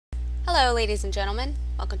Hello ladies and gentlemen,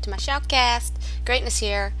 welcome to my shoutcast. Greatness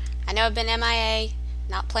here. I know I've been MIA,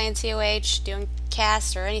 not playing COH, doing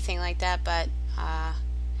casts or anything like that, but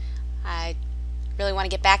I really want to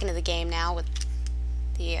get back into the game now with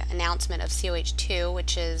the announcement of COH 2,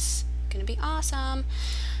 which is going to be awesome.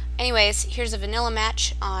 Anyways, here's a vanilla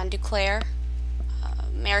match on Duclair.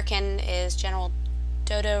 American is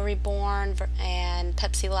GendodoReborn and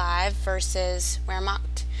GoPepsiLive versus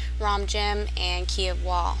Wehrmacht RomJim and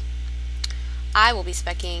Key0fWall. I will be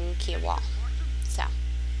speccing Key0fWall. So,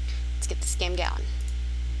 let's get this game going.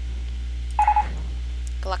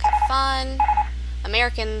 Good luck, have fun.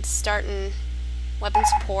 Americans starting weapon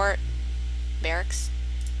support, barracks.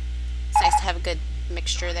 It's nice to have a good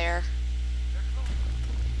mixture there.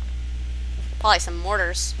 Probably some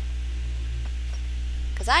mortars.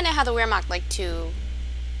 Because I know how the Wehrmacht like to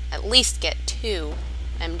at least get 2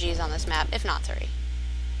 MGs on this map, if not 3.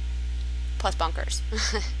 Plus bunkers.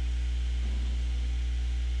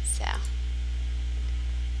 So.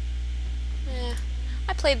 Yeah.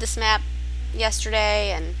 I played this map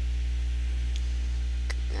yesterday and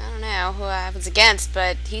I don't know who I was against,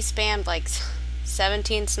 but he spammed like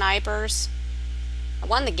 17 snipers. I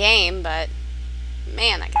won the game, but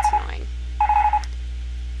man, that gets annoying.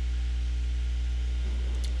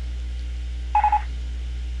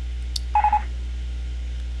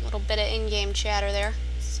 A little bit of in-game chatter there.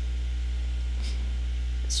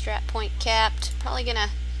 Strat point capped. Probably gonna...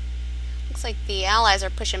 Looks like the allies are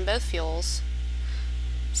pushing both fuels.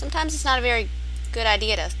 Sometimes it's not a very good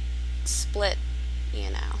idea to split, you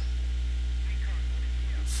know.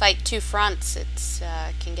 Fight 2 fronts, it's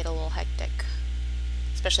can get a little hectic.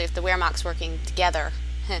 Especially if the Wehrmacht's working together.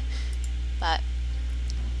 But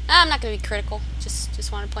I'm not going to be critical.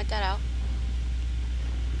 Just want to point that out.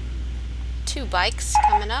 2 bikes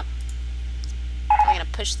coming up. I'm going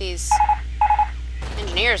to push these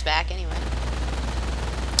engineers back anyway.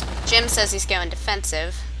 Jim says he's going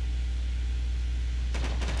defensive.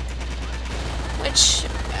 Which,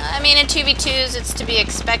 I mean, in 2v2s it's to be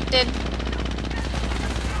expected.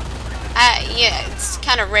 Yeah, it's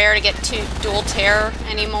kind of rare to get dual terror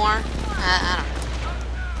anymore. I don't know.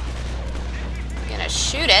 I'm gonna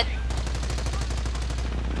shoot it.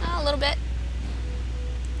 Oh, a little bit.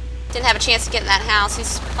 Didn't have a chance to get in that house.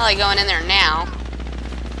 He's probably going in there now.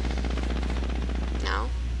 No?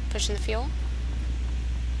 Pushing the fuel?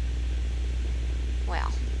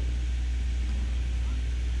 Well.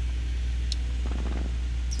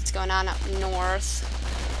 So what's going on up north?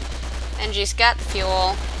 NG's got the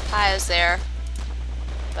fuel. Pio's there.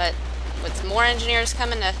 But with more engineers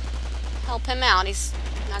coming to help him out, he's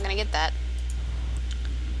not going to get that.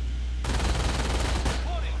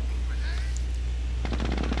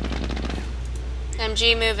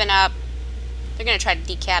 MG moving up. They're going to try to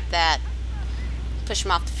decap that. Push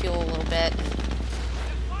him off the fuel a little bit.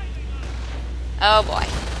 Oh boy.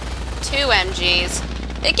 2 MGs.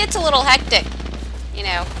 It gets a little hectic, you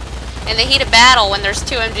know. In the heat of battle, when there's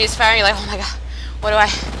 2 MGs firing, you're like, oh my god, what do I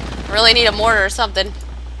really need a mortar or something?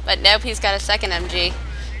 But nope, he's got a second MG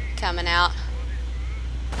coming out.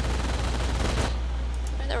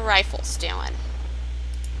 What are the rifles doing?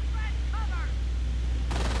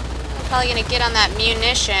 We're probably going to get on that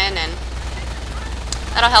munition, and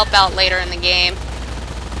that'll help out later in the game.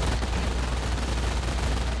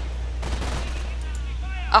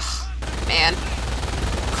 Ugh, man.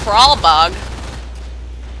 Crawl bug.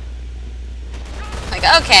 Like,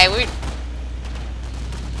 okay, we...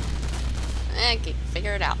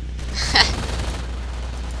 figure it out.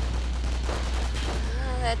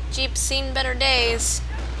 That Jeep's seen better days.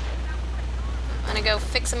 I'm gonna go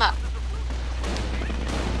fix him up.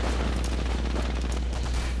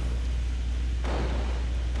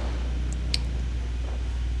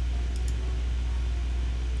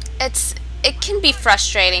 It can be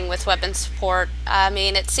frustrating with weapon support. I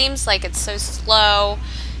mean, it seems like it's so slow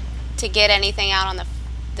to get anything out on the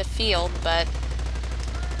field, but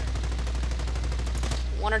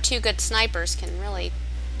 1 or 2 good snipers can really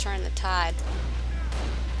turn the tide.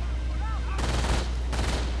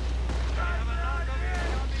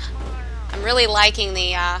 I'm really liking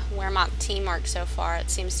the Wehrmacht team mark so far. It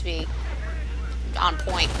seems to be on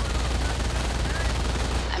point.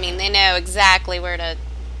 I mean, they know exactly where to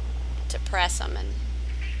press them. And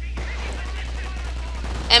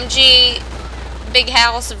MG, big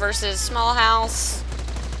house versus small house.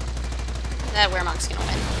 That Wehrmacht's gonna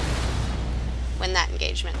win that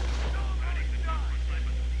engagement.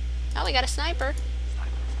 Oh, we got a sniper.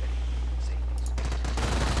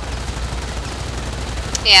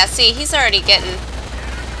 Yeah, see, he's already getting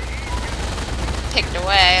picked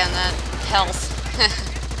away on that health.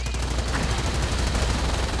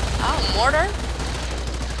 Oh, mortar.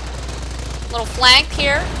 Little flank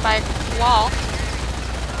here by wall.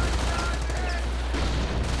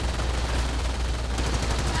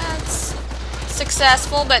 That's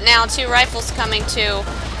successful, but now 2 rifles coming to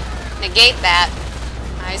negate that.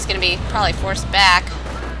 He's going to be probably forced back.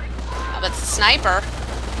 Oh, but the sniper.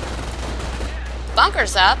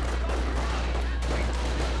 Bunker's up.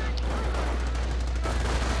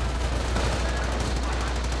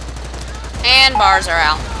 And bars are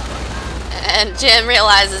out. And Jim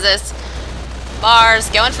realizes this. Bars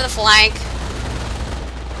going for the flank.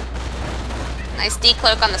 Nice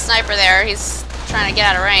decloak on the sniper there. He's trying to get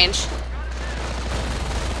out of range.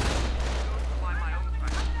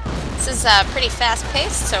 This is pretty fast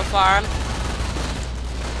paced so far. I'm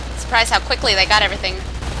surprised how quickly they got everything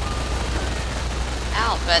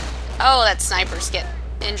out, but oh, that snipers get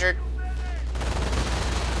injured.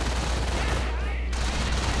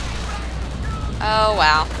 Oh,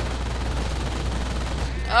 wow.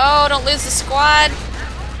 Oh, don't lose the squad.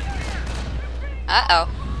 Uh-oh.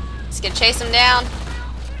 He's gonna chase him down.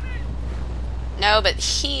 No, but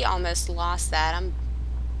he almost lost that. I'm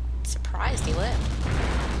surprised he lived.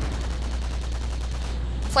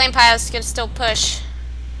 Flame Pilot's gonna still push.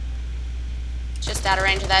 Just out of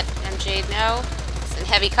range of that MG. No. He's in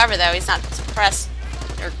heavy cover, though. He's not suppressed,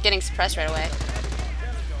 or getting suppressed right away.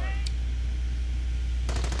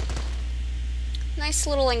 Nice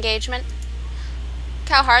little engagement. Look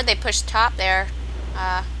how hard they pushed top there.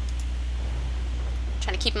 Trying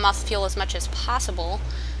to keep him off the fuel as much as possible.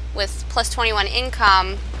 With plus 21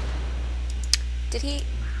 income. Did he?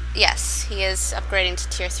 Yes, he is upgrading to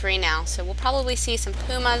tier 3 now. So we'll probably see some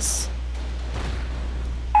Pumas.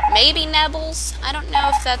 Maybe Nebels. I don't know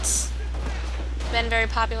if that's been very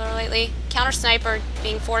popular lately. Counter sniper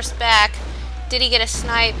being forced back. Did he get a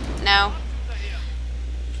snipe? No.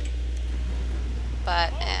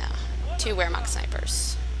 But, yeah. 2 Wehrmacht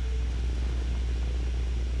snipers.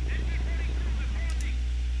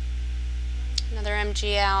 Another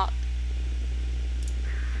MG out.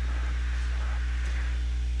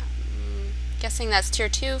 Guessing that's tier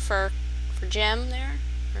 2 for Jim there.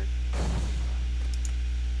 Or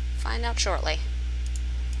find out shortly.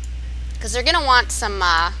 Because they're going to want some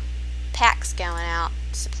packs going out.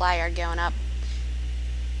 Supply yard going up.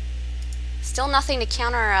 Still nothing to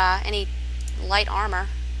counter any light armor.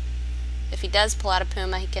 If he does pull out a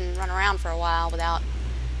Puma, he can run around for a while without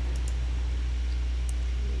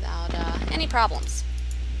any problems.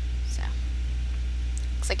 So,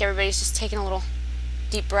 looks like everybody's just taking a little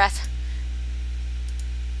deep breath.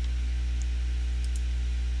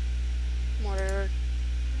 Mortar.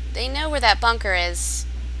 They know where that bunker is.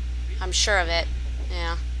 I'm sure of it.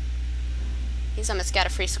 Yeah. He's almost got a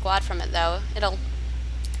free squad from it, though. It'll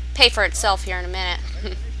pay for itself here in a minute.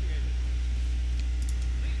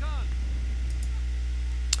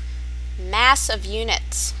 Mass of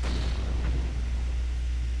units.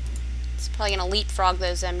 It's probably going to leapfrog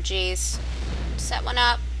those MGs. Set one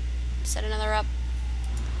up. Set another up.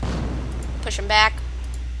 Push them back.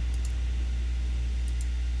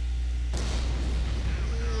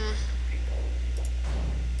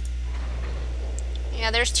 Yeah,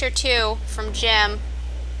 there's tier 2 from Jim.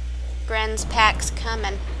 Gren's pack's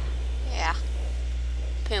coming. Yeah.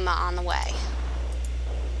 Puma on the way.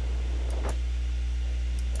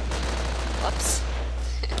 Whoops.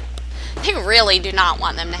 They really do not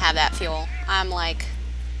want them to have that fuel. I'm like,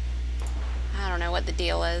 I don't know what the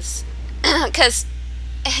deal is. Because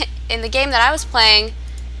in the game that I was playing,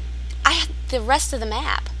 I had the rest of the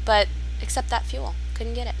map, but except that fuel.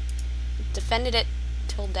 Couldn't get it. Defended it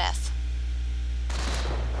till death.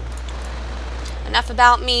 Enough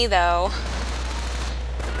about me, though.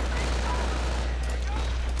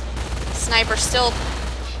 Sniper still...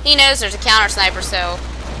 He knows there's a counter sniper, so...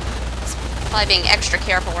 Probably being extra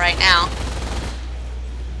careful right now.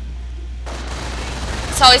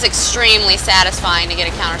 It's always extremely satisfying to get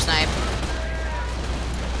a counter snipe.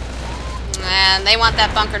 And they want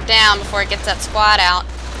that bunker down before it gets that squad out.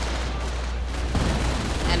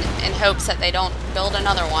 And in hopes that they don't build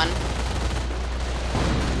another one.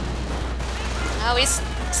 Oh, he's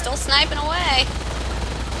still sniping away.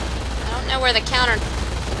 I don't know where the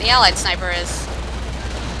allied sniper is.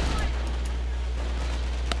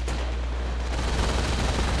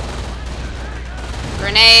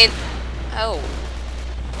 Grenade. Oh.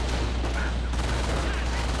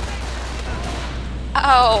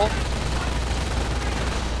 Oh.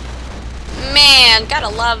 Man, gotta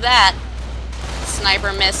love that.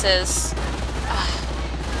 Sniper misses.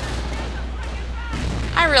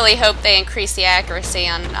 I really hope they increase the accuracy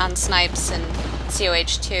on snipes and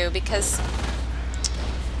COH2 because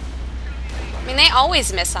I mean, they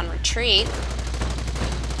always miss on retreat.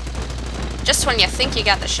 Just when you think you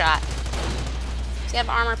got the shot. Do you have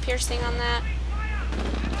armor piercing on that?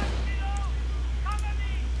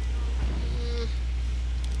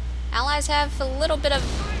 Allies have a little bit of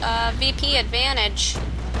VP advantage.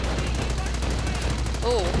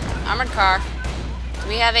 Ooh, armored car. Do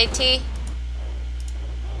we have AT?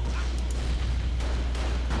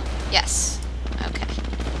 Yes. Okay.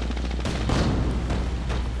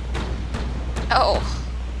 Oh.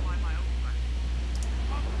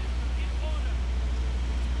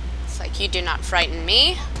 It's like you do not frighten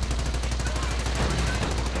me.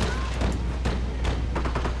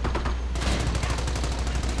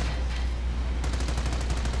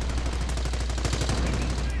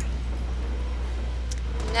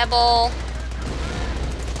 Nebel,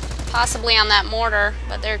 possibly on that mortar,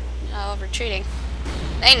 but they're retreating.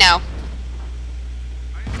 They know.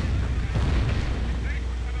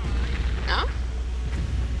 No?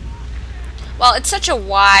 Well, it's such a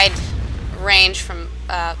wide range from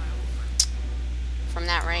that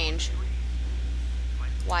range.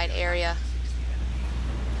 Wide area.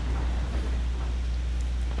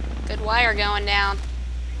 Good wire going down.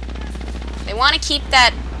 They want to keep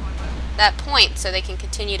that point so they can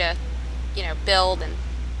continue to, you know, build, and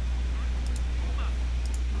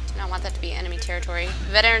do not want that to be enemy territory.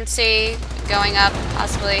 Veterancy going up,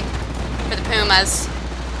 possibly, for the Pumas.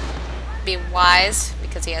 Be wise,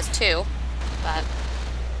 because he has 2, but...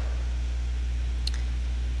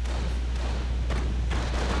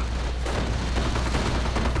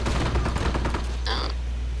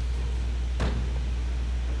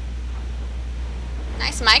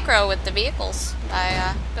 Nice micro with the vehicles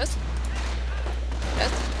by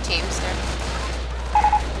both teams there.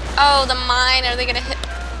 Oh, the mine. Are they gonna hit?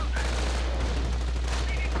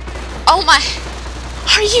 Oh my!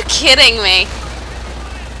 Are you kidding me?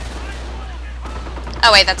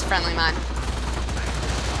 Oh wait, that's a friendly mine.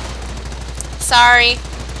 Sorry.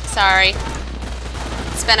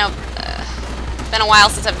 It's been a while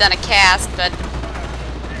since I've done a cast, but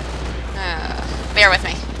bear with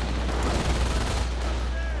me.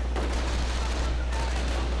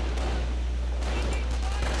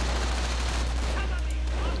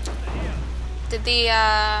 Did the,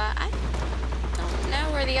 I don't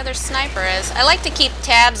know where the other sniper is. I like to keep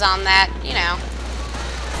tabs on that, you know.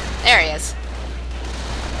 There he is.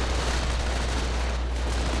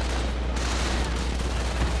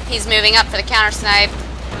 He's moving up for the counter snipe.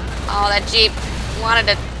 Oh, that Jeep wanted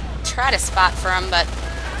to try to spot for him, but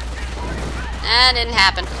that didn't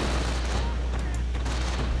happen.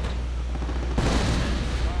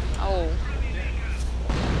 Oh.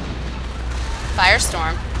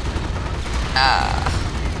 Firestorm.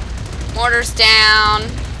 Mortar's down.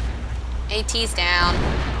 AT's down.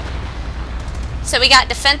 So we got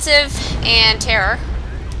defensive and terror.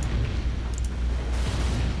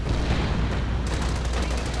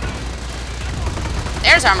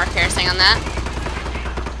 There's armor piercing on that.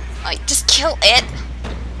 Like, just kill it.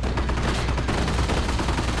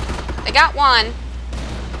 They got 1.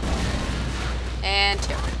 And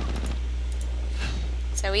 2.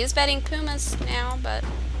 So he's betting Pumas now, but...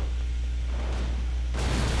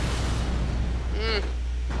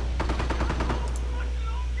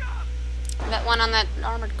 Bet 1 on that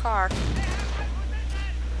armored car.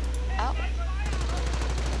 Oh.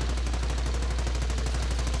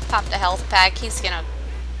 Popped a health pack. He's gonna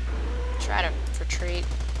try to retreat.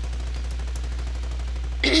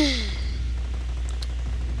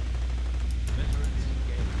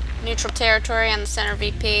 Neutral territory on the center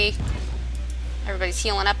VP. Everybody's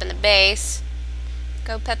healing up in the base.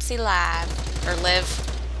 GoPepsiLive. Or live.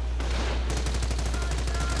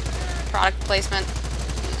 Product placement.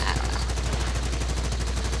 I don't know.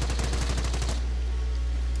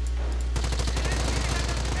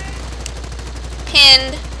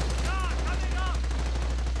 Pinned.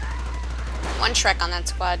 1 Shrek on that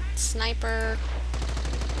squad. Sniper.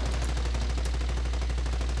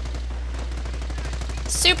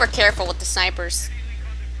 Super careful with the snipers.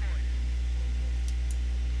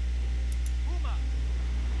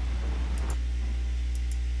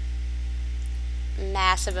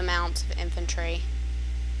 Massive amounts of infantry.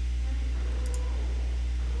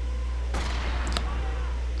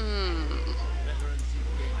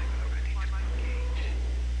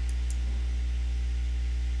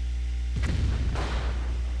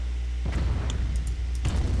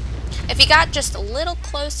 If he got just a little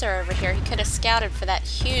closer over here, he could have scouted for that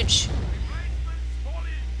huge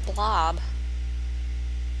blob.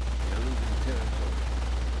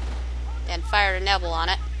 And fired a Nebel on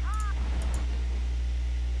it.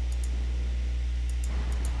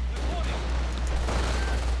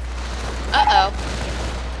 Uh-oh.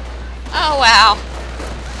 Oh, wow.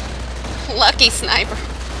 Lucky sniper.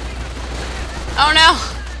 Oh, no.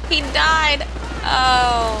 He died.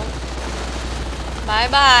 Oh.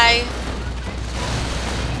 Bye-bye.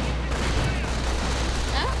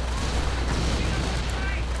 Oh.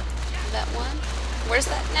 That one. Where's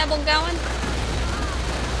that Nebel going?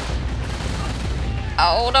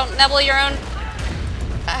 Oh, don't Nebel your own...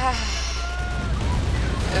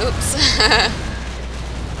 Oops.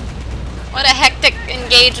 What a hectic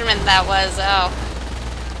engagement that was. Oh.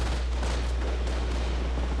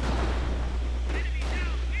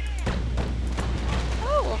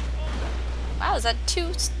 Oh. Wow, is that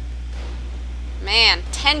 2? Man,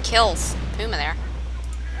 10 kills. Puma there.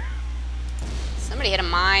 Somebody hit a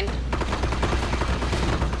mine.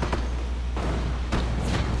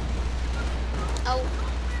 Oh.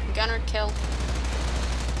 Gunner kill.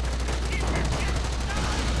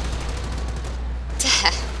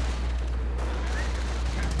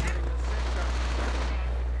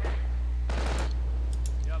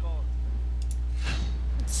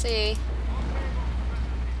 Let's see.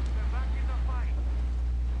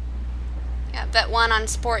 Yeah, vet 1 on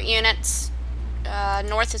sport units.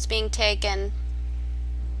 North is being taken.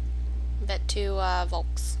 Vet 2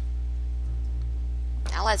 Volks.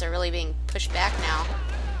 Allies are really being pushed back now.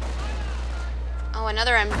 Oh,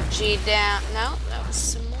 another MG down. No, that was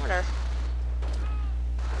some mortar.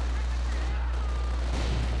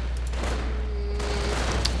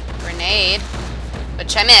 Grenade,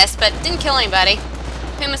 which I missed, but didn't kill anybody.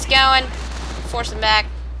 Puma's going. Force him back.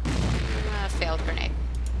 Failed grenade.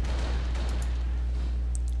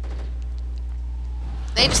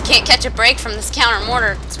 They just can't catch a break from this counter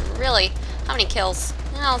mortar. It's really... How many kills?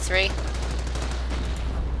 Oh, 3.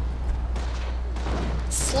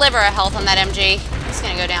 Sliver of health on that MG. It's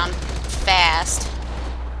gonna go down fast.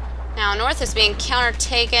 Now, North is being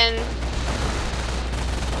counter-taken.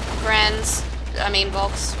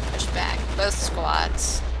 Volks pushed back. Both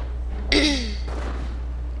squads.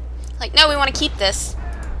 Like, no, we want to keep this.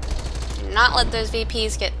 Do not let those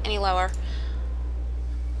VPs get any lower.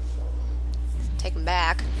 Take them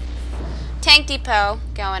back. Tank depot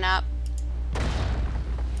going up.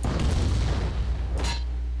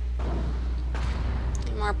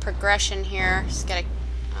 More progression here. Just gotta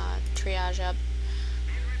triage up.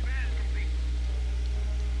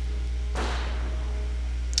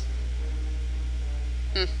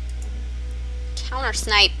 Counter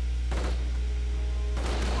snipe.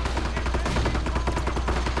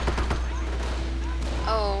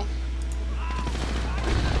 Oh.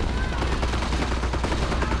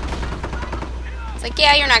 It's like,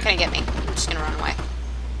 yeah, you're not gonna get me. I'm just gonna run away.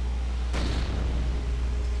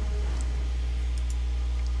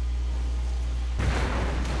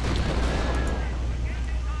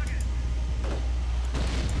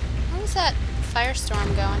 How's that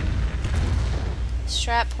firestorm going?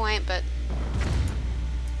 Strat point, but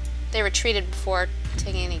they retreated before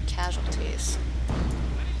taking any casualties.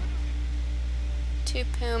 2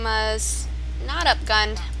 Pumas, not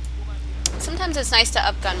upgunned. Sometimes it's nice to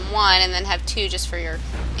upgun 1 and then have 2 just for your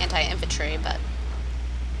anti-infantry, but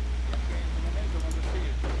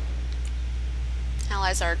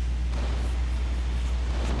allies are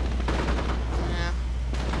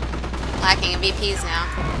lacking in VPs now.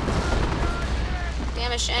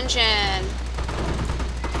 Damaged engine. I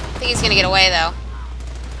think he's gonna get away though.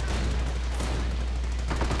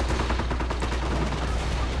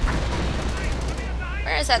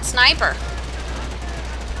 Where is that sniper?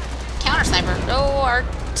 Counter sniper. Oh,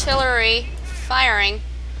 artillery firing.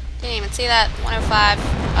 Didn't even see that. 105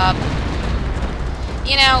 up.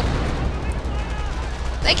 You know,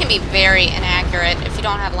 they can be very inaccurate if you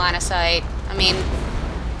don't have line of sight. I mean,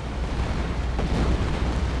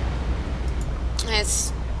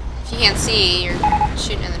 if you can't see, you're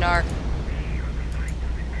shooting in the dark.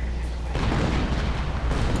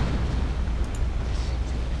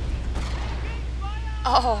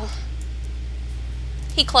 Oh.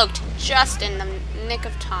 He cloaked just in the nick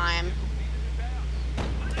of time.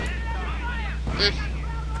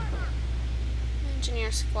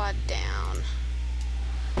 Engineer squad down.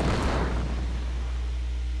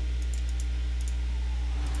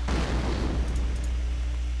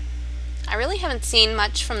 I really haven't seen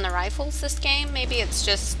much from the rifles this game. Maybe it's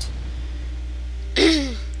just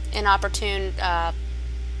inopportune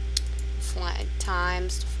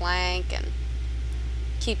times to flank and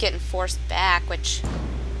keep getting forced back, which,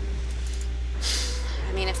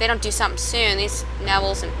 I mean, if they don't do something soon, these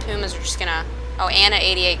Nevils and Pumas are just gonna... Oh, and a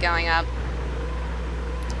 88 going up.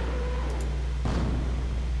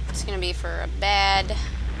 It's gonna be for a bad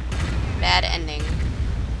ending.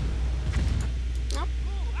 Nope.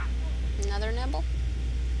 Another Nebel.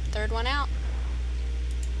 third one out.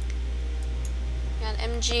 Got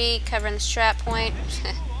MG covering the strap point.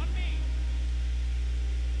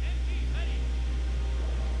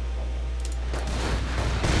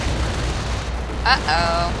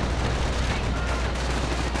 Uh-oh.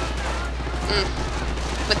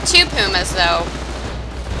 With 2 Pumas, though.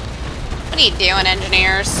 What are you doing,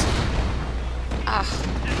 engineers? Ugh.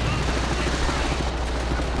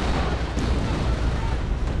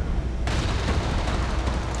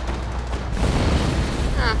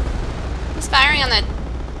 Huh. He's firing on the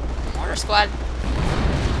mortar squad.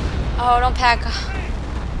 Oh, don't pack up.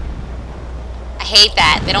 I hate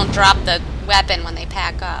that. They don't drop the weapon when they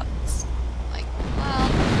pack up. It's like, well...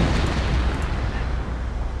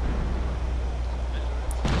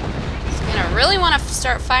 I really want to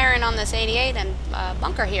start firing on this 88 and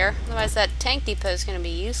bunker here, otherwise that tank depot is going to be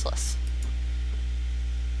useless.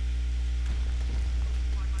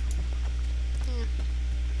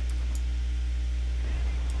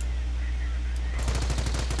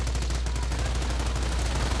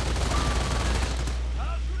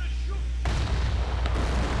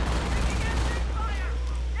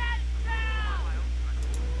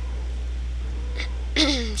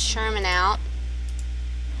 Yeah. Sherman out.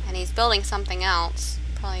 And he's building something else.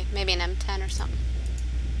 Probably, maybe an M10 or something.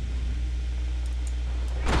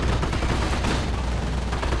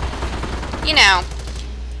 You know.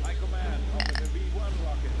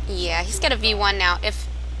 Yeah, he's got a V1 now. If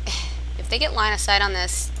they get line of sight on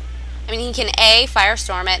this, I mean, he can A,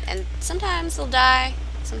 firestorm it, and sometimes they'll die,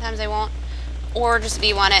 sometimes they won't. Or just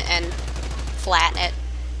V1 it and flatten it.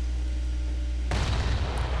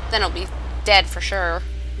 Then it'll be dead for sure,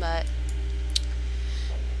 but...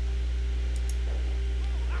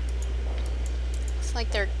 like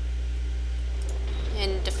they're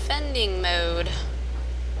in defending mode.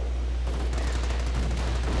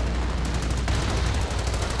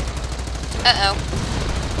 Uh-oh.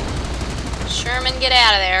 Sherman, get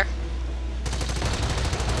out of there.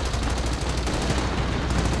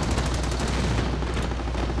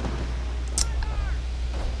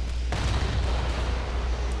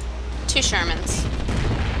 Two Shermans.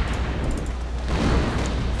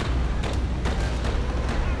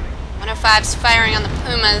 105's firing on the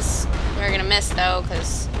Pumas. They're gonna miss though,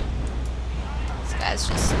 because this guy's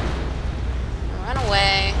just run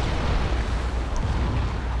away.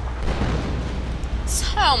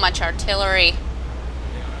 So much artillery.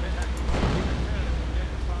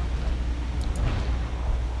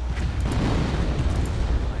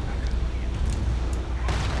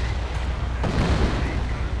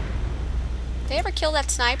 Did they ever kill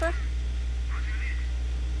that sniper?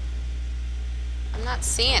 I'm not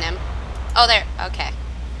seeing him. Oh, there. Okay.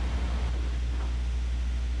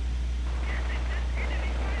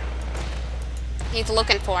 He's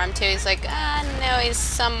looking for him, too. He's like, no, he's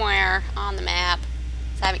somewhere on the map.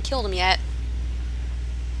 So I haven't killed him yet.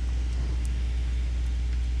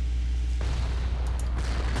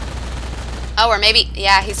 Oh, or maybe,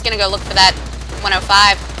 yeah, he's gonna go look for that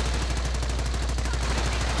 105.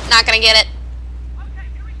 Not gonna get it.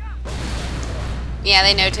 Yeah,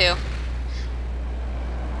 they know, too.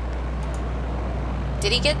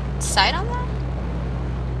 Did he get sight on that?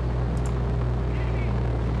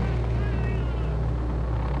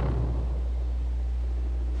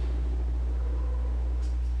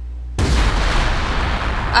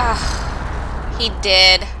 Ah, he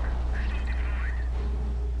did.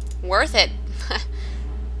 Worth it.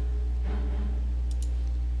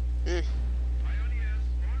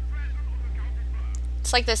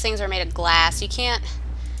 It's like those things are made of glass. You can't...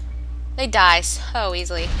 They die so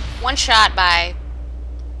easily. One shot by...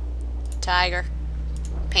 Tiger.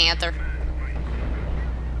 Panther.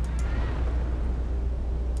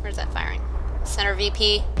 Where's that firing? Center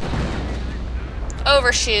VP.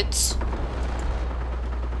 Overshoots.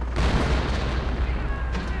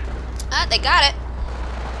 Ah, they got it.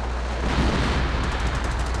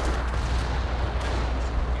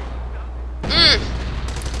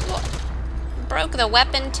 Broke the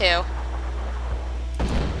weapon too.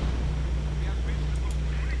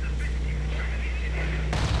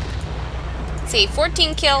 Let's see,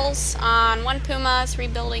 14 kills on one Puma, 3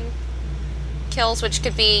 building kills, which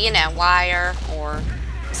could be, you know, wire or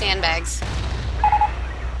sandbags.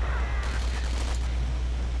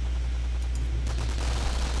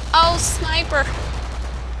 Oh, sniper.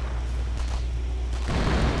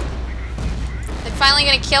 They finally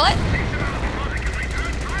gonna kill it?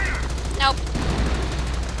 Nope.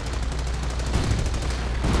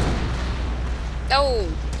 Oh.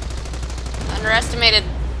 Underestimated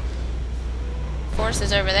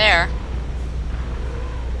forces over there.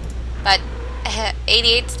 But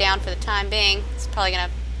 88's down for the time being. It's probably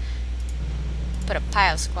gonna Put a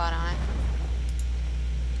pile squad on it.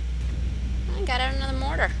 I got out another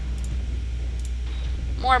mortar.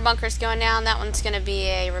 More bunkers going down. That one's going to be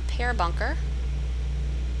a repair bunker.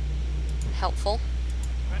 Helpful.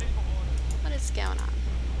 What is going on?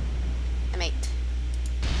 M8.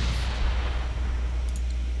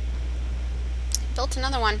 Built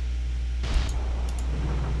another one.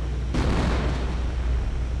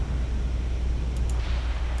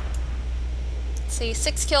 Let's see,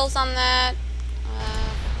 6 kills on that.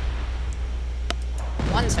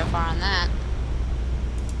 1 so far on that.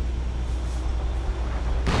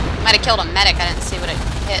 Might have killed a medic, I didn't see what it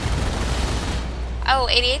hit. Oh,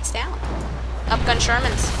 88's down. Upgun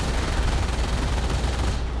Shermans.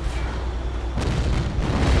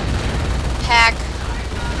 Pack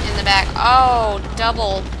in the back. Oh,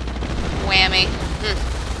 double whammy.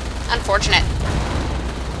 Unfortunate.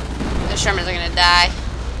 The Shermans are gonna die.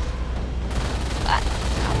 But,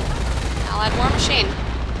 oh, Allied War Machine.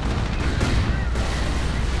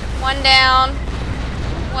 1 down.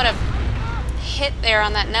 What a hit there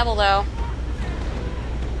on that Nebel, though.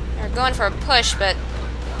 They were going for a push, but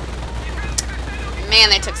man,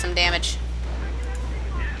 they took some damage.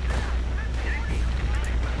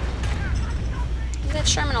 Maybe that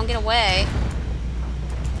Sherman will get away.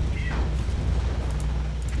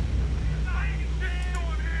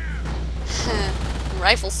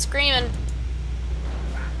 Rifle screaming.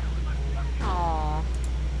 Aww.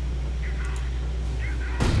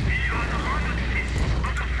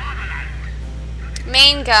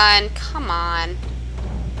 Main gun, come on.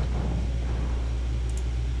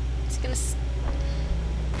 It's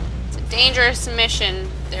a dangerous mission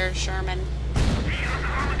there, Sherman.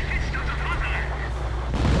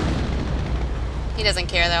 He doesn't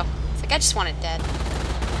care, though. It's like, I just want it dead.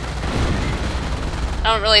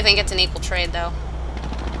 I don't really think it's an equal trade, though.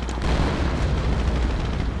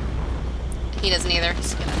 He doesn't either.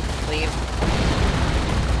 He's gonna leave.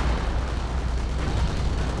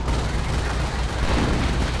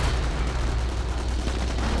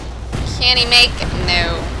 Can he make?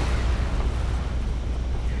 No.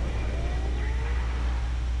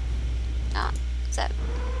 Ah, is that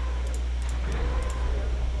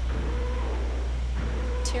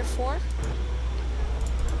tier 4?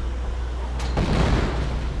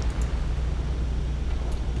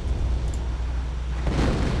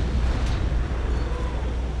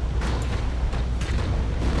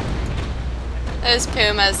 Those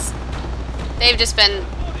Pumas, they've just been...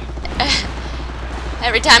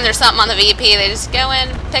 Every time there's something on the VP, they just go in,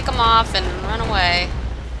 pick them off, and run away.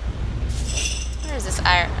 Where is this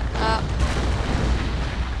iron?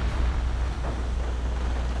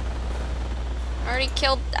 Already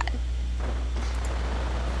killed that.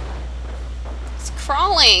 It's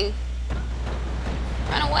crawling.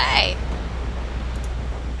 Run away.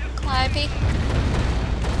 Calliope.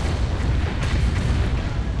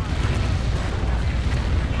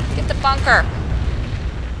 Get the bunker.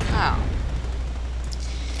 Oh.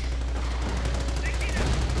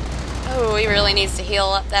 Oh, he really needs to heal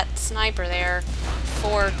up that sniper there.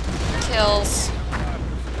 4 kills.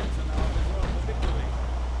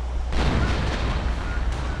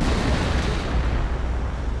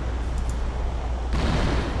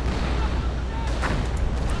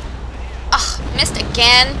 Ugh, missed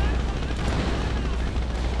again.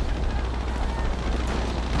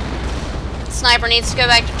 Sniper needs to go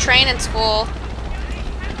back to training school.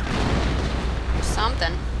 Or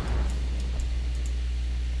something.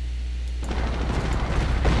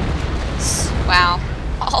 Wow,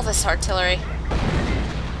 all this artillery.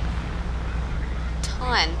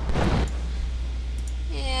 Ton.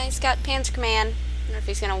 Yeah, he's got Panzer Command. I wonder if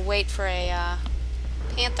he's gonna wait for a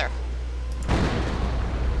Panther.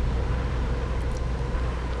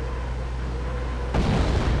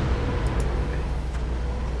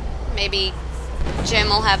 Maybe Jim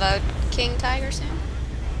will have a King Tiger soon.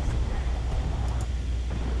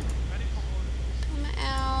 Come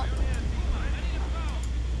out.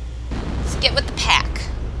 Let's get with the pack.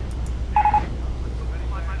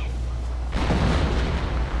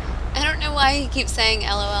 I don't know why he keeps saying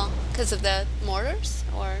LOL. Because of the mortars?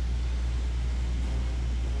 Or...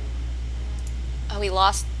 oh, he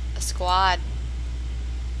lost a squad,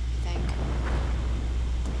 I think.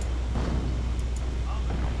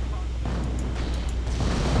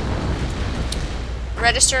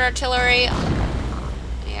 Register artillery.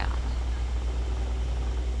 Yeah.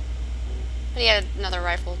 But he had another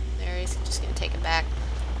rifle there. He's just going to take it back.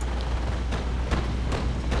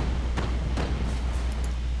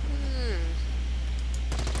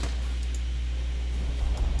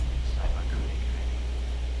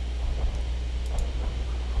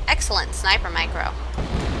 Excellent sniper micro.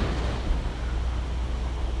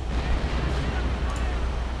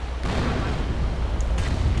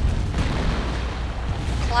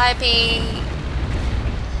 Calliope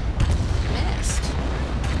missed.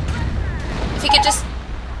 If he could just...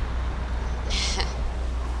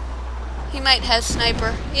 He might have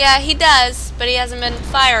sniper. Yeah, he does, but he hasn't been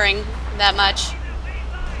firing that much.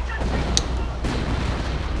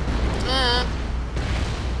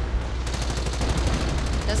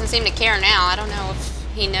 Doesn't seem to care now. I don't know if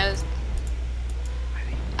he knows.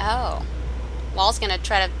 Oh. Wall's gonna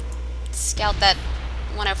try to scout that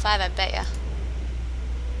 105, I bet ya.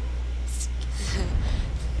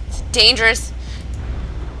 It's a dangerous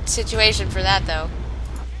situation for that, though.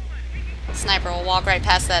 Sniper will walk right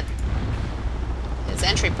past that, his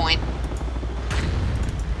entry point.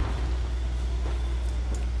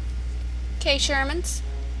 Okay, Shermans.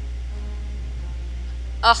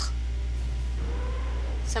 Ugh.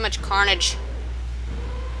 So much carnage.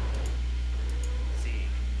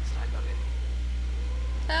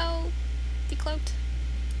 Oh, decloaked.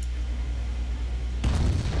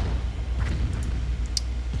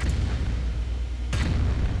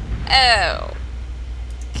 Oh.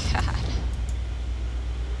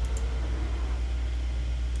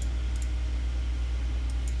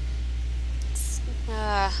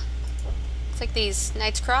 God. Looks like these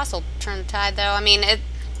Knights Cross will turn the tide, though. I mean, I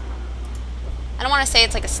don't want to say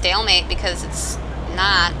it's like a stalemate because it's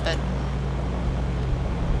not, but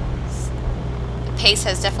the pace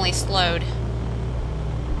has definitely slowed.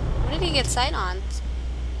 What did he get sight on?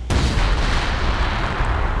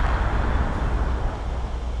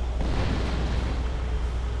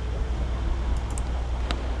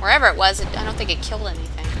 Wherever it was, I don't think it killed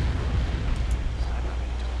anything.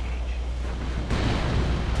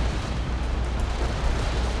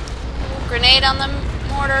 Grenade on the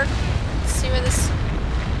mortar. Let's see where this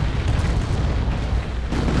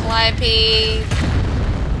Calliope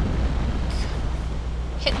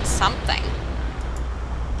hit something.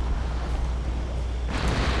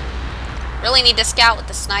 Really need to scout with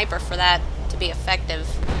the sniper for that to be effective.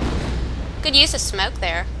 Good use of smoke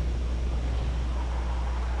there.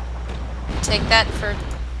 Take that for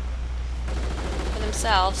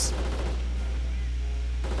themselves.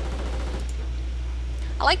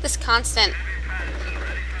 I like this constant,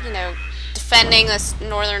 you know, defending this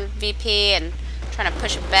northern VP and trying to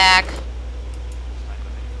push it back.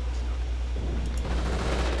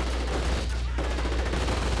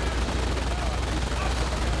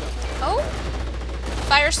 Oh,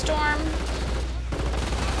 Firestorm.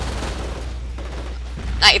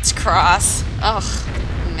 Knights Cross. Oh,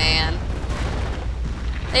 man.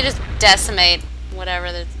 They just decimate whatever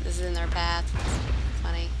is in their path. It's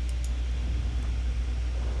funny.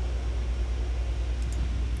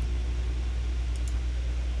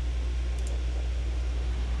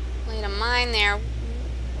 Laid a mine there.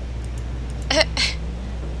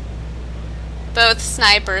 Both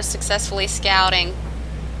snipers successfully scouting.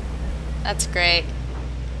 That's great.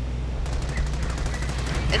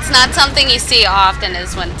 It's not something you see often,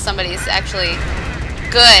 is when somebody's actually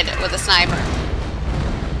good with a sniper.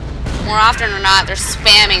 More often than not, they're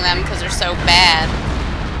spamming them because they're so bad.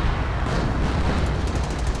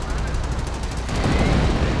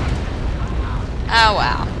 Oh,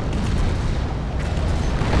 wow.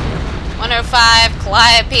 105,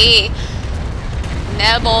 Calliope,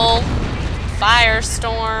 Nebel,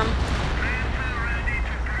 Firestorm.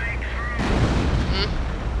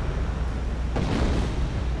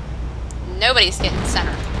 Nobody's getting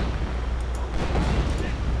center.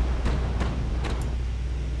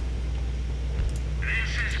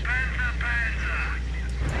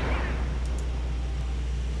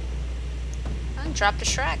 Drop to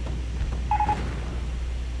Shrek.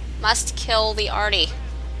 Must kill the Artie.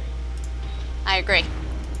 I agree.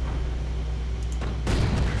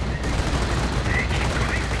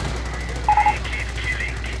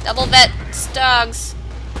 Double vet Stugs.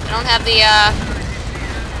 They don't have the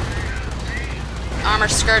armor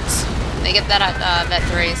skirts. They get that at vet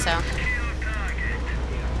 3, so.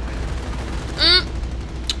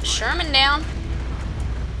 Sherman down.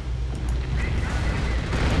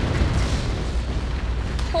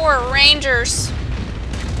 Poor Rangers.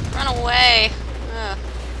 Run away. Ugh.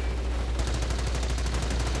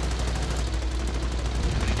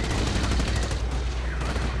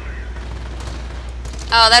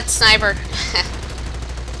 Oh, that's sniper.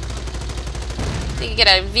 You can get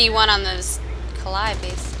a V1 on those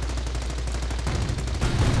Calliopes.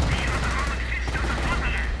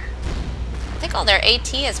 I think all their AT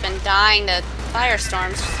has been dying to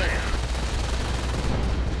firestorms. So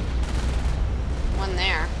one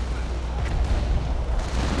there.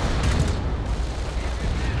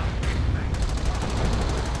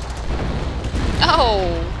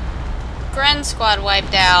 Oh! Gren squad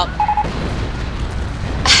wiped out.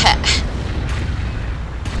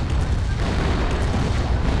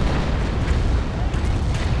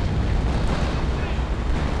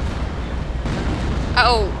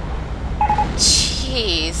 Oh,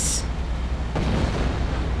 jeez.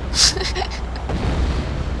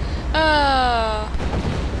 Oh.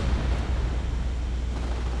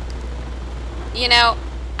 You know,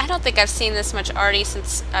 I don't think I've seen this much arty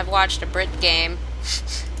since I've watched a Brit game.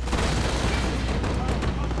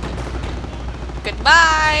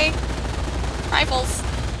 Goodbye! Rifles!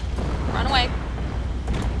 Run away.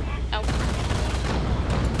 Oh.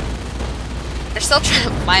 They're still trying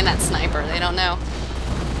to find that sniper. They don't know.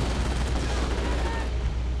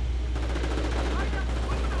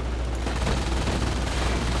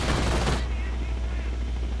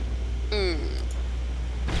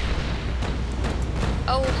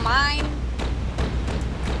 Oh, mine.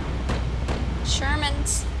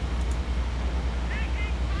 Sherman's.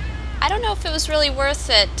 I don't know if it was really worth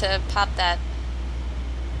it to pop that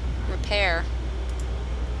repair.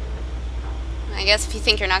 I guess if you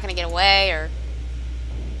think you're not going to get away, or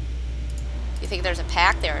you think there's a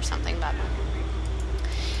pack there or something, but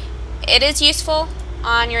it is useful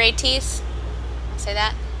on your ATs. I'll say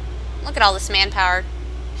that. Look at all this manpower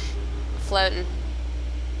floating.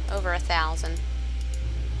 Over 1,000.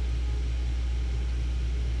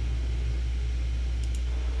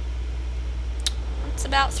 It's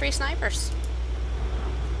about 3 snipers.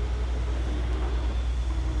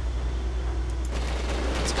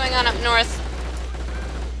 What's going on up north?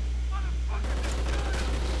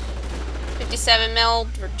 57 mil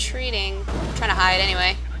retreating. I'm trying to hide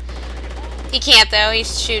anyway. He can't though,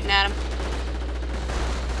 he's shooting at him.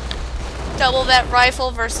 Double vet rifle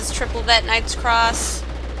versus triple vet Knight's Cross.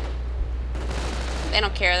 They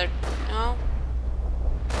don't care. They're... Oh.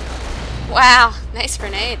 Wow, nice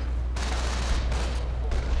grenade.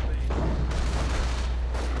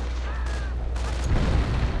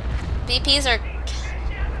 VPs are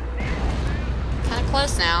kind of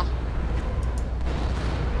close now.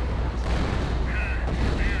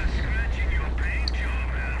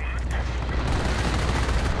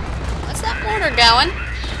 What's that mortar going?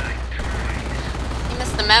 He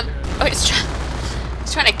missed the map. Oh, he's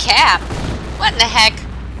trying to cap. What in the heck?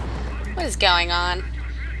 What is going on?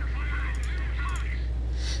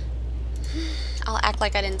 I'll act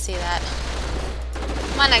like I didn't see that.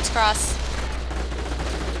 Come on, Knight's Cross.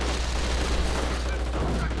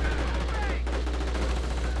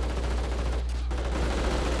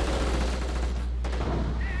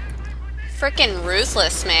 Frickin'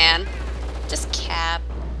 ruthless, man. Just cap.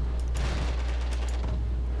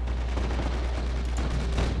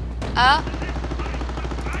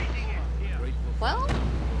 Well,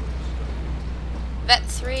 vet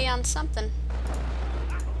 3 on something.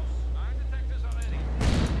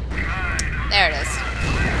 There it is.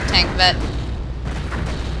 Tank vet.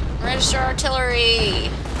 Register artillery.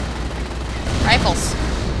 Rifles.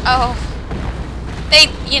 Oh. They,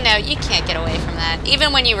 you know, you can't get away from that.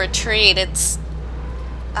 Even when you retreat, it's...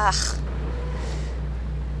 Ugh.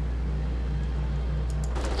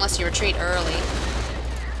 Unless you retreat early.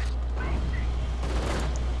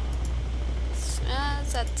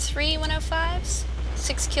 Is that 3 105s?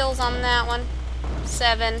 6 kills on that one.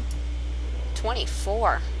 7.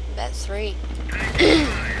 24. Vet 3.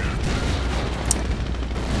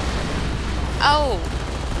 Oh.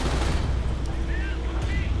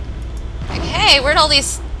 Like, hey, where'd all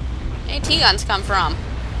these AT guns come from?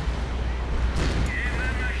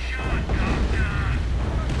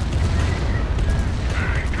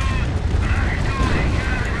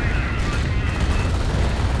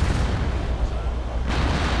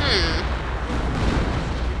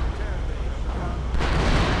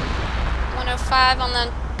 On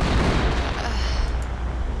the...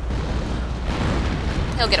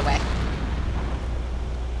 He'll get away.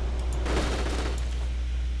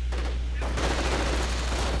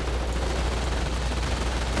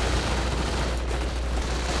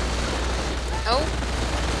 Oh.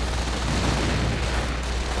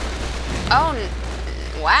 Oh,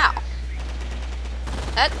 wow.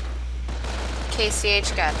 That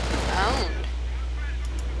KCH got owned.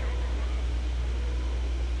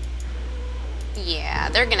 Yeah,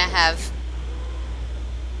 they're gonna have...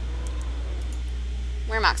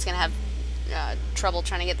 Wehrmacht's gonna have trouble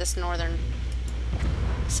trying to get this northern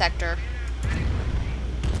sector.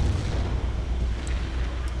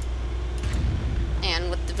 And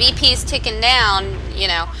with the VPs ticking down, you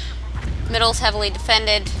know, middle's heavily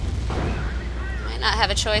defended. Might not have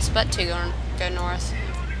a choice but to go north.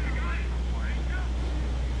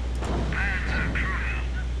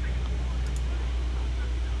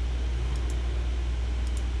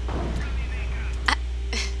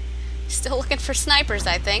 still looking for snipers,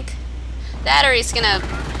 I think. That or he's gonna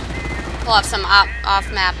pull off some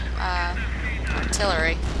off-map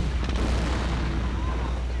artillery.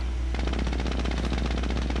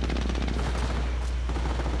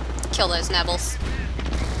 Kill those Nebels.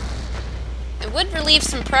 It would relieve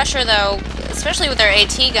some pressure, though, especially with their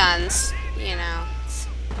AT guns. You know.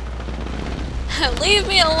 Leave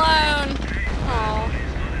me alone! Oh,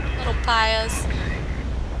 little pias.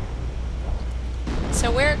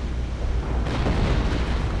 So we're...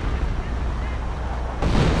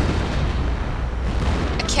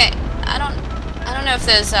 Okay, I don't know if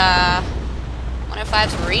those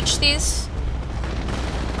 105s reach these.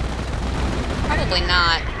 Probably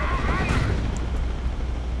not.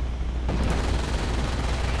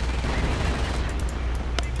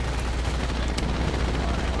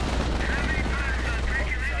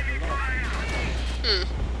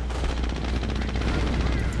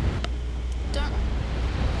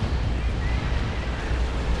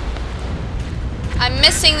 I'm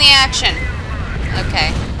missing the action.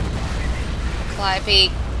 Okay.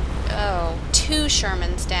 Calliope. Oh, 2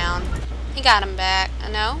 Shermans down. He got him back.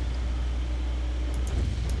 No?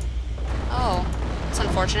 Oh, that's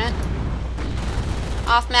unfortunate.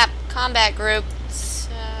 Off-map combat group.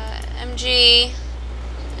 MG,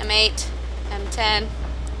 M8, M10.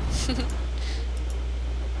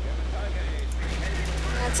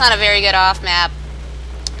 That's not a very good off-map.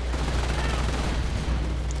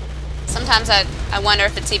 Sometimes I wonder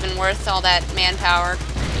if it's even worth all that manpower,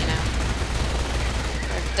 you know,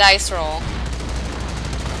 for a dice roll.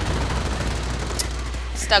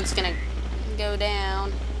 Stug's gonna go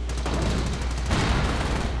down.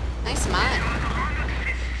 Nice mine.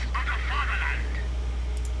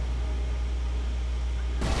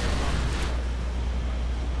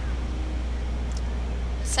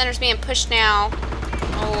 Center's being pushed now.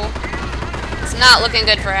 Oh, it's not looking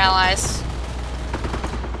good for allies.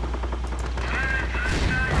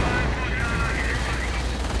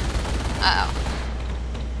 Uh-oh.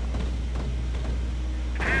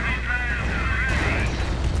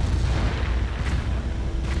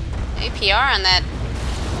 APR on that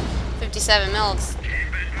 57 mils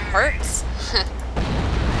hurts.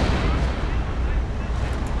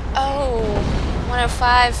 Oh,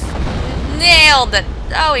 105 nailed it.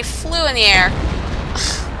 Oh, he flew in the air.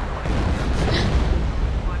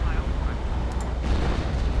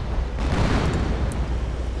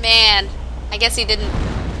 Man, I guess he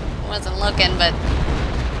wasn't looking, but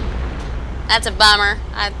that's a bummer.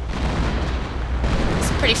 I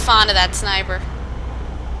was pretty fond of that sniper.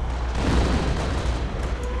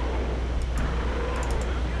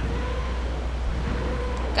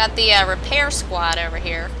 Got the repair squad over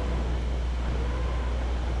here.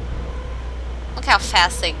 Look how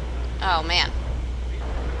fast they... Oh, man.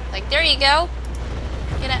 Like, there you go.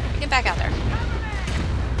 Get back out there.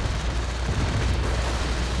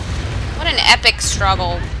 What an epic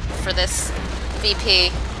struggle for this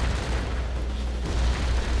VP.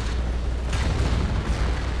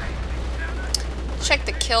 Check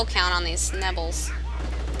the kill count on these Nebels.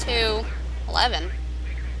 2, 11.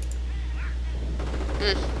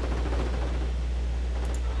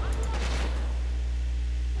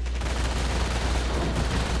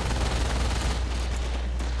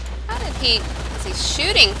 How did he... Is he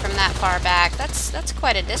shooting from that far back? That's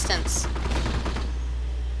quite a distance.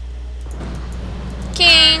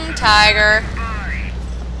 King Tiger.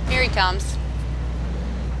 Here he comes.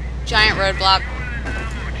 Giant roadblock.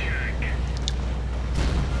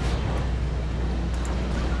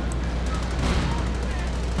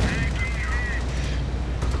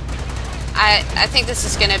 I think this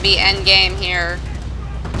is going to be end game here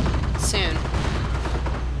soon.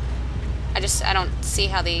 I don't see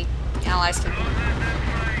how the allies can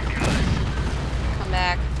come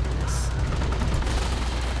back from this.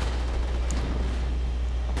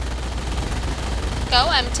 Go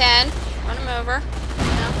M10. Run him over.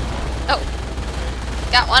 No. Oh,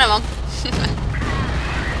 got one of them.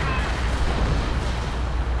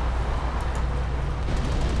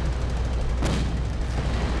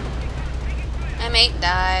 M8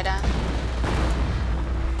 died.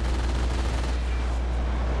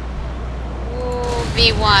 Ooh,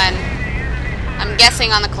 V1. I'm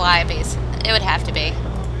guessing on the Calliopes. It would have to be.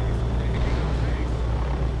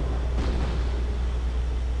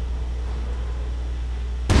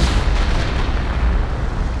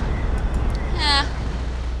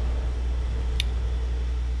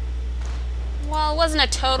 Well, it wasn't a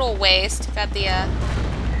total waste. Got the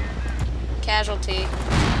casualty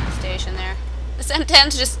station there. This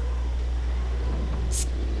M10's just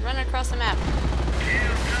running across the map.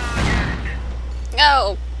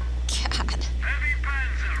 Oh, God.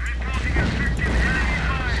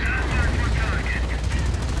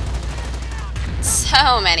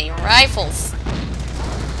 So many rifles.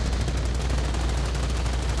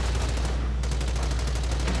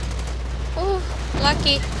 Ooh,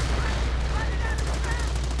 lucky.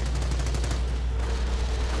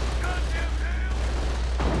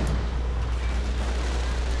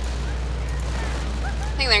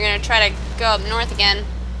 I think they're gonna try to go up north again.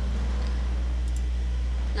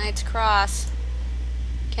 Knight's Cross.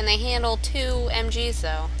 Can they handle 2 MGs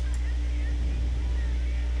though?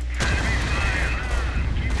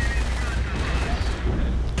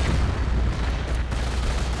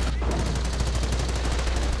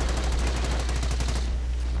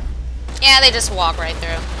 Yeah, they just walk right through.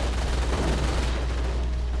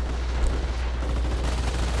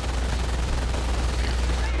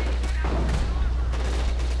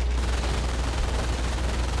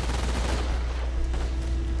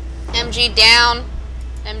 MG down.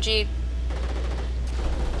 MG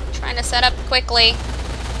trying to set up quickly.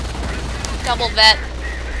 Double vet.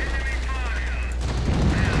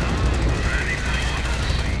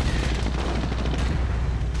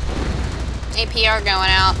 APR going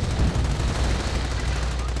out.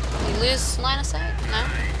 We lose line of sight? No?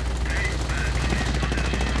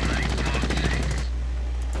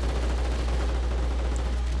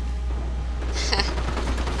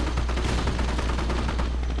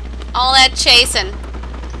 All that chasing.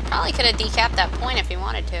 Probably could have decapped that point if he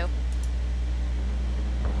wanted to.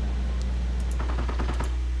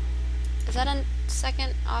 Is that a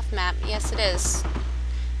second off map? Yes, it is.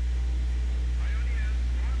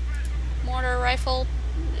 Mortar rifle.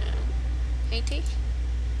 AT?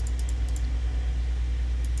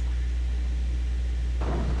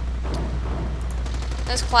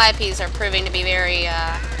 Those Calliope's are proving to be very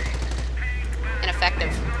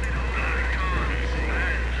ineffective.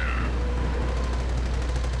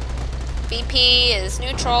 VP is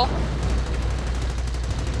neutral.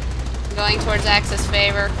 Going towards Axis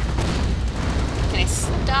favor. Can I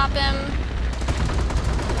stop him?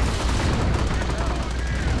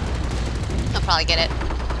 He'll probably get it.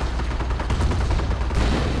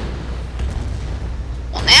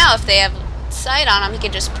 Well, now if they have sight on him, he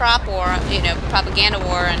could just prop war, you know, propaganda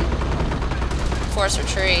war and force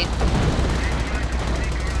retreat.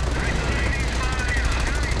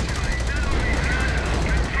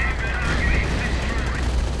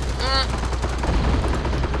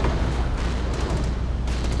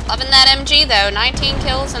 Loving that MG though, 19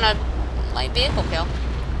 kills and a light vehicle kill.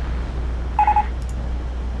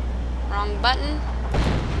 Wrong button.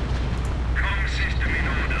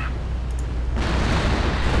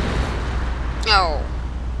 Oh.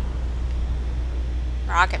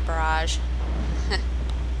 Rocket barrage.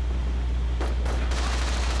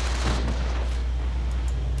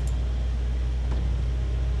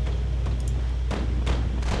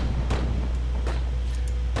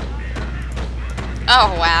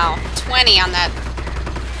 Oh wow, 20 on that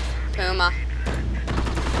Puma.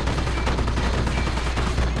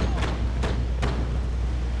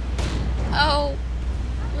 Oh.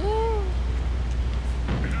 Woo.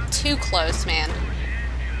 Too close, man.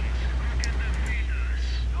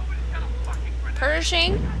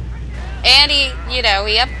 Pershing. And he, you know,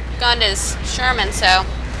 he upgunned his Sherman, so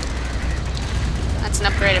that's an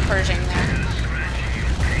upgraded Pershing there.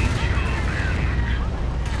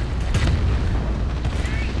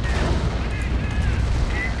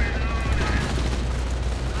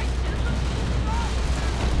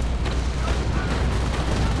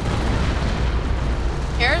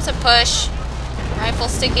 Here's a push. Rifle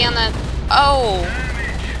sticky on the... Oh!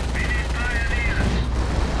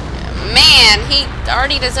 Man, he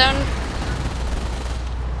already his own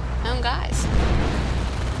guys.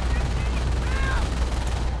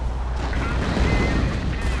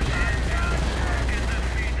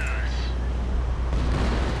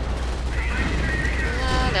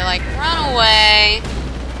 They're like, run away.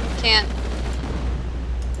 Can't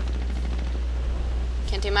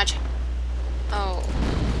do much. Oh.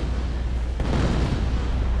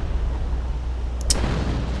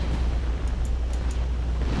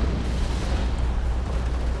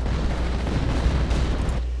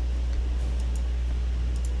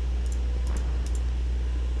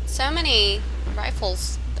 So many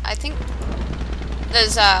rifles. I think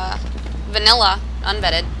those vanilla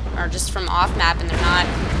unvetted are just from off map and they're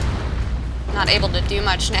not able to do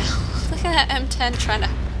much now. Look at that M10 trying to...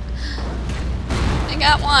 I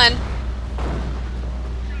got one.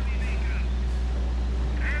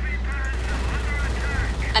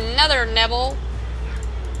 Another nibble.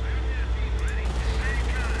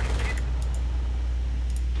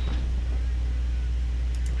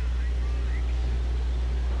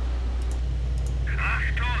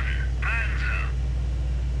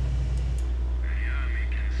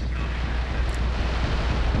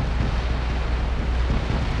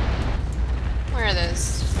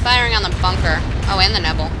 on the bunker. Oh, and the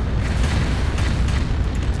Nebel.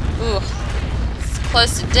 Ooh. It's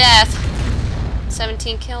close to death.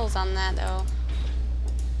 17 kills on that, though.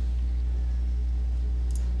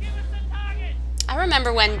 I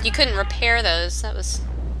remember when you couldn't repair those. That was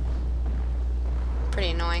pretty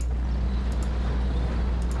annoying.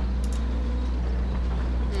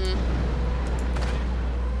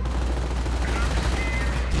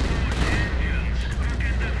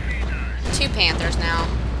 Two Panthers now.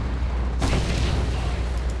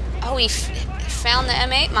 Oh, he found the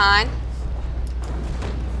M8 mine.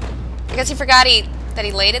 I guess he forgot that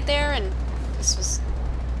he laid it there, and this was...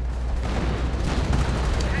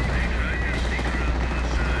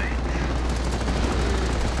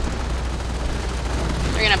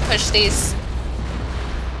 We're gonna push these.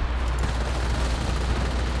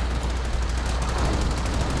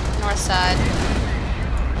 North side.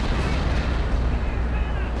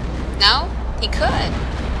 No? He could.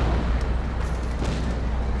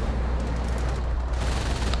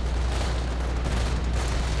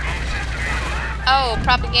 Oh,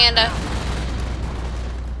 propaganda.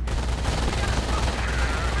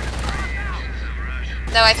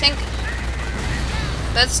 Though I think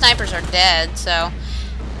those snipers are dead, so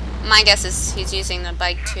my guess is he's using the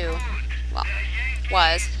bike to, well,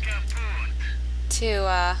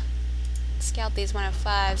 to scout these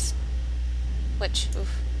 105s, which,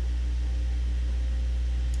 oof.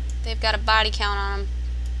 They've got a body count on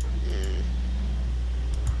them.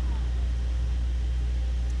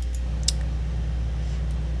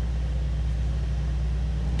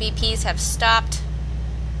 VPs have stopped.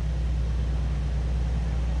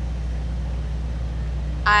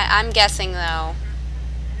 I'm guessing, though,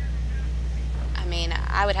 I mean,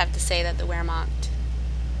 I would have to say that the Wehrmacht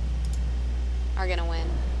are gonna win.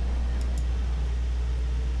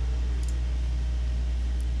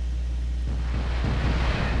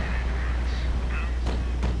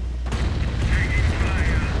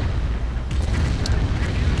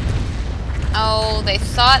 Oh, they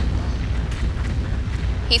thought...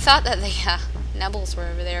 He thought that the Nebels were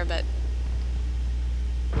over there, but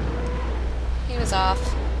he was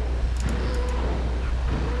off.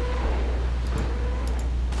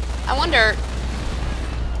 I wonder,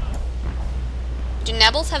 do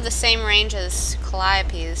Nebels have the same range as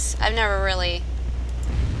Calliopes? I've never really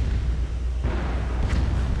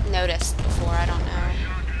noticed before, I don't know.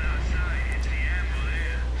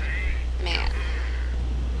 Man.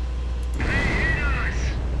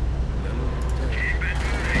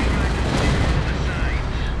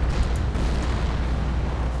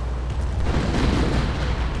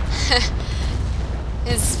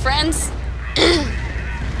 His friend's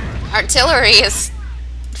artillery is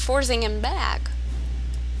forcing him back.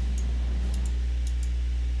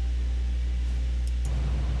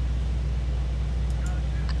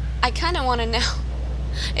 I kind of want to know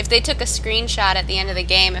if they took a screenshot at the end of the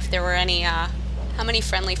game, if there were any, how many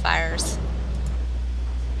friendly fires.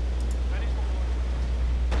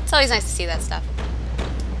 It's always nice to see that stuff.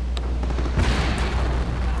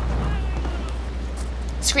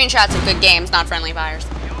 Screenshots of good games, not friendly fires.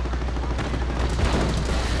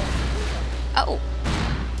 Oh.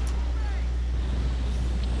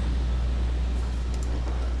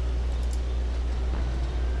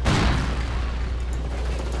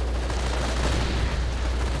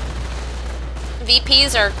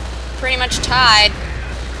 VPs are pretty much tied.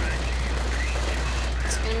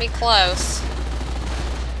 It's gonna be close.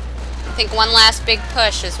 I think one last big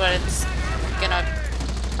push is what it's gonna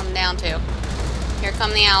come down to. Here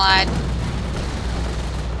come the Allied.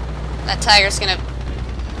 That Tiger's gonna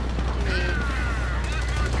be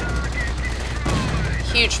a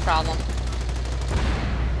huge problem.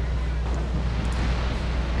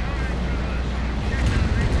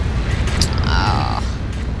 Oh.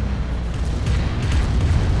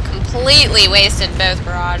 Completely wasted both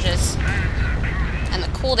barrages. And the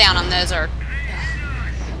cooldown on those are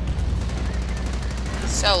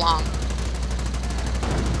so long.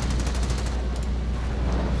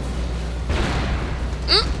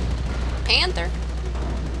 Panther.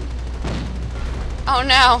 Oh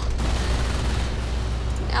no.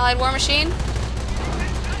 Allied war machine.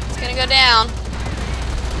 It's gonna go down.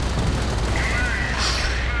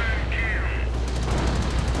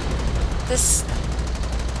 This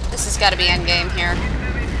has got to be endgame here.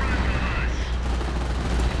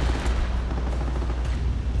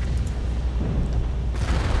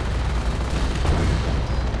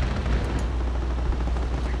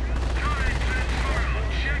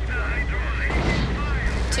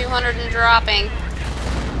 And dropping.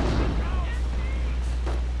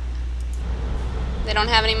 They don't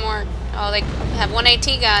have any more. Oh, they have one AT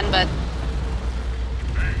gun, but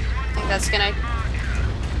that's gonna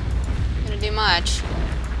do much.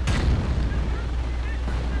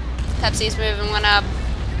 Pepsi's moving one up.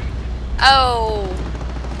 Oh!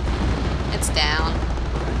 It's down.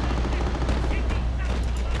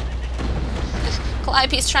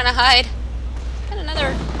 Calliope's trying to hide. Got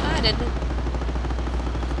another... Oh, I didn't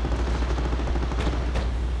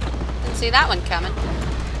see that one coming.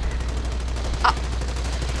 Oh.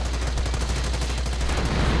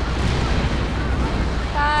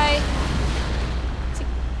 Bye.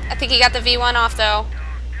 I think he got the V1 off, though.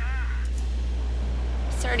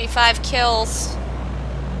 35 kills.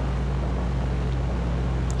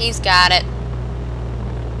 He's got it.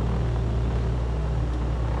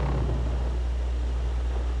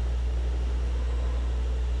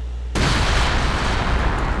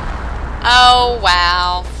 Oh,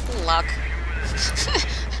 wow. Luck.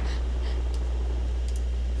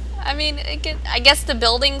 I mean, I guess the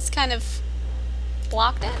buildings kind of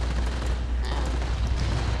blocked it.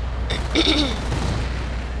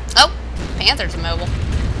 Oh, Panther's mobile.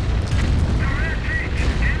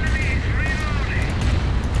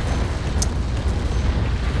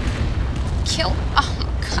 Kill. Oh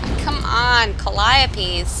my god, come on,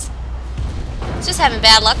 Calliopes. It's just having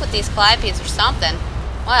bad luck with these Calliopes or something.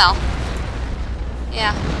 Well,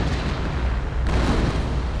 yeah.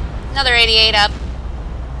 Another 88 up.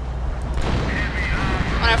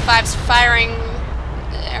 105's firing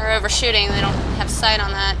or overshooting. They don't have sight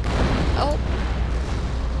on that. Oh.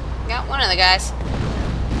 Got one of the guys.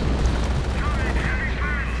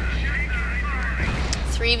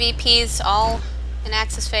 3 VPs, all in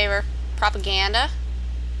Axis favor. Propaganda.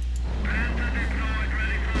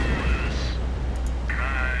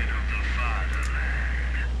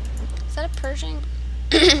 Is that a Pershing?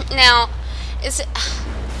 Now, is it...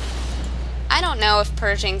 I don't know if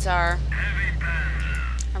Pershings are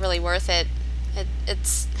really worth it.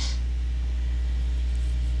 It's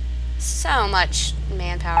so much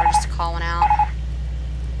manpower just to call one out.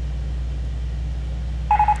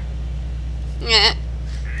 Yeah.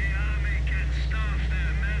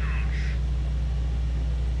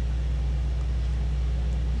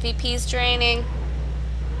 VP's draining.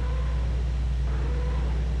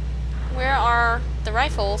 Where are the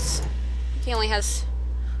rifles? He only has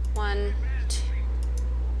 1, 2,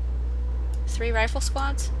 3 rifle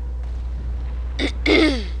squads.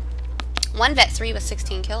 One Vet 3 with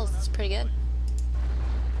 16 kills. That's pretty good.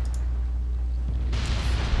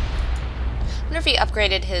 I wonder if he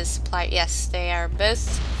upgraded his supply. Yes, they are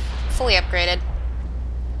both fully upgraded.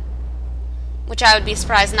 Which I would be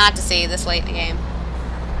surprised not to see this late in the game.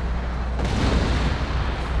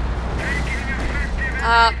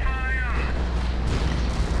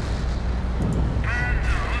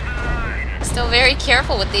 Still very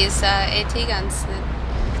careful with these AT guns.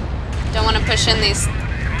 Don't want to push in these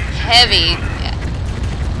heavy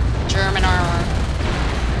German armor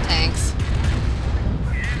tanks.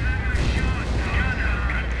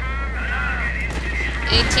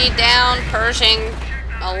 AT down, Pershing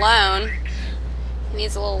alone. He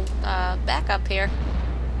needs a little backup here.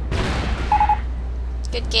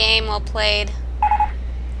 Good game, well played.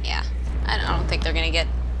 Yeah, I don't think they're gonna get.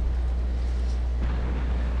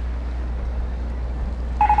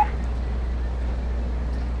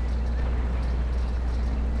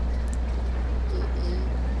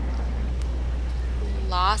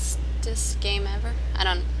 Lost this game ever? I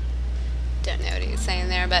don't know what he's saying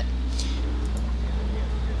there, but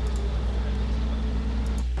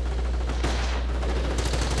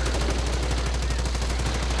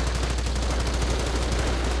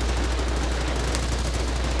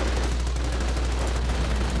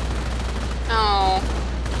oh,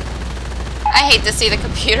 I hate to see the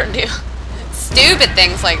computer do stupid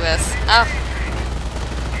things like this. Oh,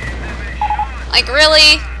 like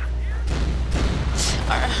really?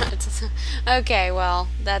 Okay, well,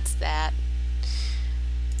 that's that.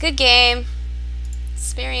 Good game.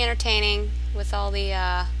 It's very entertaining with all the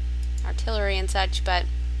artillery and such, but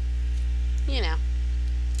you know,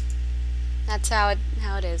 that's how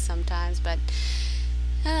it is sometimes. But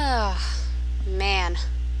oh man,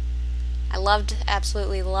 I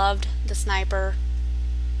absolutely loved the sniper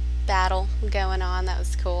battle going on. That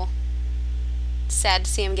was cool. Sad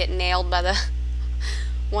to see him get nailed by the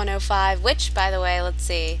 105, which, by the way, let's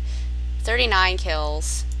see, 39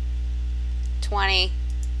 kills, 20,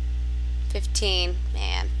 15,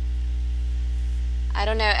 man. I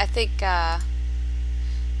don't know, I think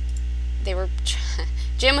they were,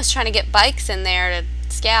 Jim was trying to get bikes in there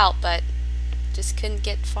to scout, but just couldn't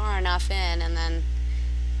get far enough in, and then,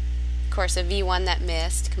 of course, a V1 that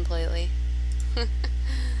missed completely.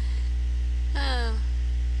 Oh,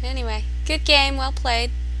 anyway, good game, well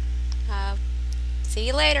played. See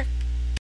you later.